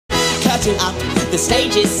button up, the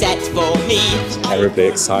stage is set for me. Terribly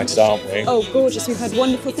excited, aren't we? Oh, gorgeous. We've heard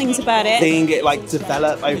wonderful things about it. Seeing it like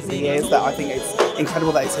develop over the years, that I think it's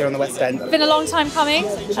incredible that it's here on the West End. It's been a long time coming,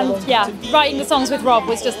 and yeah, writing the songs with Rob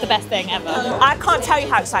was just the best thing ever. I can't tell you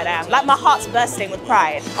how excited I am. Like, my heart's bursting with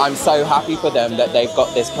pride. I'm so happy for them that they've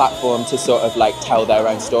got this platform to sort of like tell their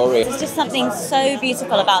own story. There's just something so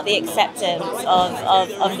beautiful about the acceptance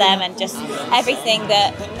of them and just everything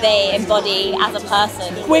that they embody as a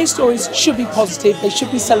person. Queer stories should be positive, they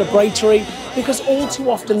should be celebratory, because all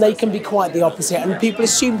too often they can be quite the opposite, and people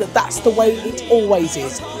assume that that's the way it always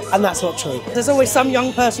is, and that's not true. There's always some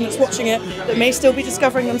young person that's watching it that may still be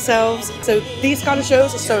discovering themselves. So these kind of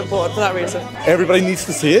shows are so important for that reason. Everybody needs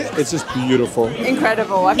to see it. It's just beautiful.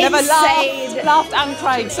 Incredible. I've never laughed and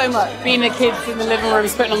cried so much. Being the kids in the living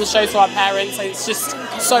rooms, putting on the show to our parents, it's just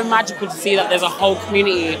so magical to see that there's a whole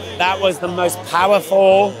community. That was the most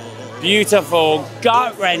powerful, beautiful,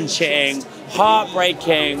 gut-wrenching,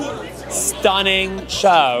 heartbreaking, stunning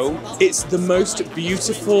show. It's the most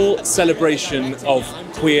beautiful celebration of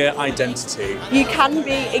queer identity. You can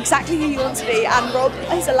be exactly who you want to be, and Rob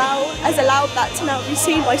has allowed that to now be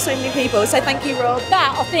seen by so many people. So thank you, Rob.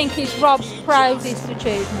 That, I think, is Rob's proudest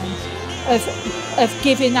achievement of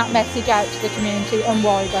giving that message out to the community and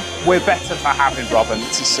wider. We're better for having Rob, and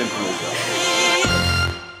it's as simple as that.